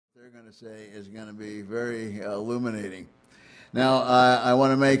going to say is going to be very illuminating. Now, I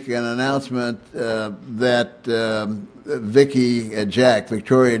want to make an announcement that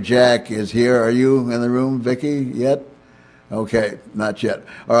Victoria Jack is here. Are you in the room, Vicki, yet? Okay, not yet.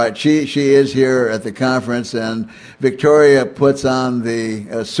 All right, she is here at the conference, and Victoria puts on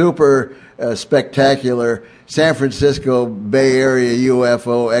the super spectacular San Francisco Bay Area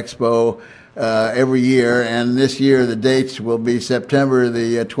UFO Expo every year, and this year the dates will be September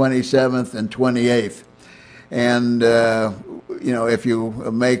the 27th and 28th. And if you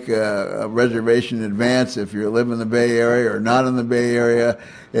make a reservation in advance, if you live in the Bay Area or not in the Bay Area,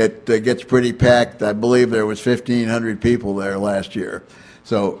 it gets pretty packed. I believe there was 1,500 people there last year.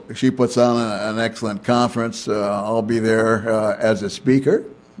 So she puts on an excellent conference. I'll be there as a speaker.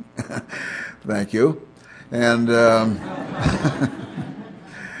 Thank you. And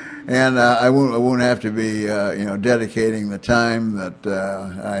and I won't have to be dedicating the time that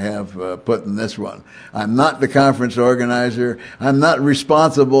I have put in this one. I'm not the conference organizer. I'm not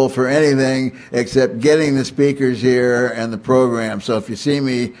responsible for anything except getting the speakers here and the program. So if you see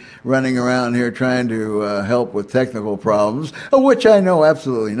me running around here trying to help with technical problems, of which I know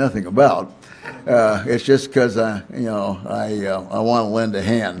absolutely nothing about, it's just because I want to lend a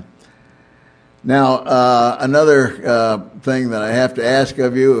hand. Now, another thing that I have to ask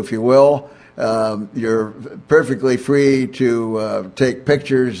of you, if you will, you're perfectly free to take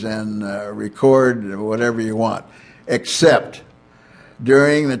pictures and record whatever you want, except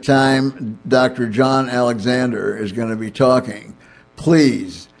during the time Dr. John Alexander is going to be talking.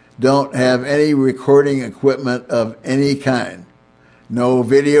 Please don't have any recording equipment of any kind. No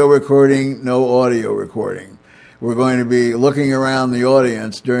video recording, no audio recording. We're going to be looking around the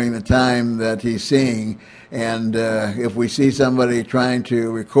audience during the time that he's singing, and if we see somebody trying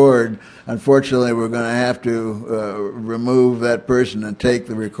to record, unfortunately we're going to have to remove that person and take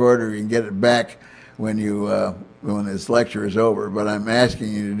the recorder and get it back when this lecture is over. But I'm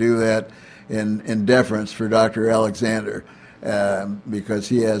asking you to do that in deference for Dr. Alexander, because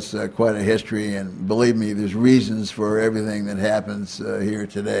he has quite a history, and believe me, there's reasons for everything that happens here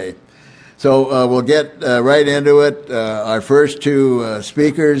today. So we'll get right into it. Our first two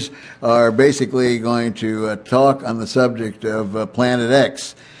speakers are basically going to talk on the subject of Planet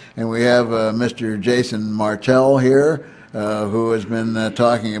X. And we have Mr. Jason Martell here, who has been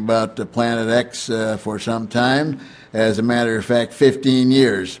talking about Planet X for some time. As a matter of fact, 15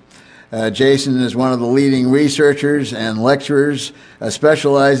 years. Jason is one of the leading researchers and lecturers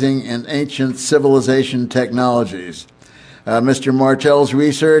specializing in ancient civilization technologies. Mr. Martell's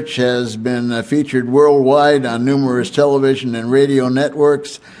research has been featured worldwide on numerous television and radio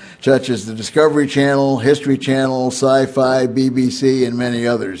networks, such as the Discovery Channel, History Channel, Sci-Fi, BBC, and many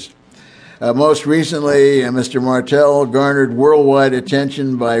others. Most recently, Mr. Martell garnered worldwide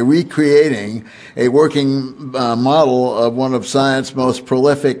attention by recreating a working model of one of science's most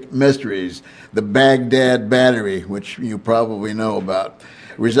prolific mysteries, the Baghdad Battery, which you probably know about.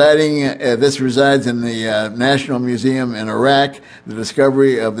 This resides in the National Museum in Iraq. The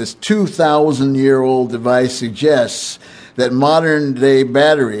discovery of this 2,000-year-old device suggests that modern-day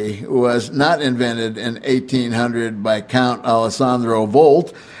battery was not invented in 1800 by Count Alessandro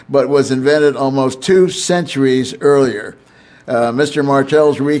Volta, but was invented almost 2 centuries earlier. Mr.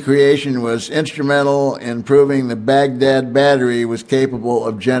 Martell's recreation was instrumental in proving the Baghdad Battery was capable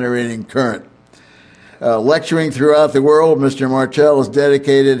of generating current. Lecturing throughout the world, Mr. Martell has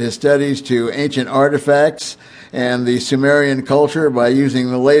dedicated his studies to ancient artifacts and the Sumerian culture by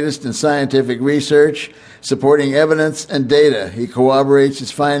using the latest in scientific research, supporting evidence and data. He corroborates his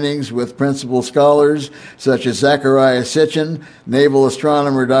findings with principal scholars such as Zachariah Sitchin, naval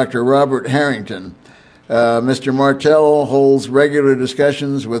astronomer Dr. Robert Harrington. Mr. Martell holds regular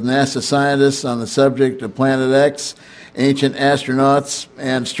discussions with NASA scientists on the subject of Planet X, ancient astronauts,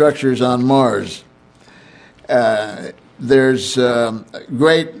 and structures on Mars. There's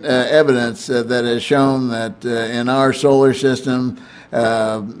great evidence that has shown that in our solar system,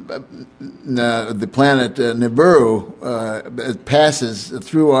 the planet Nibiru passes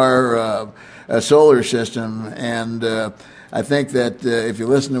through our solar system, and I think that if you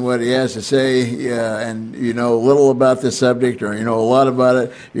listen to what he has to say and you know little about this subject or you know a lot about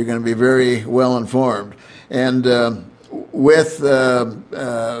it, you're going to be very well informed. And with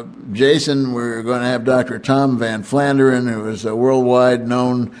Jason, we're going to have Dr. Tom Van Flanderen, who is a worldwide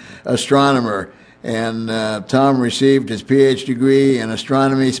known astronomer. And Tom received his PhD degree in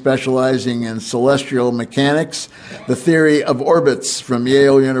astronomy, specializing in celestial mechanics, the theory of orbits, from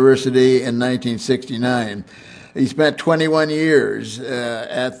Yale University in 1969. He spent 21 years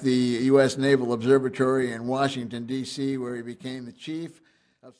at the U.S. Naval Observatory in Washington, D.C., where he became the chief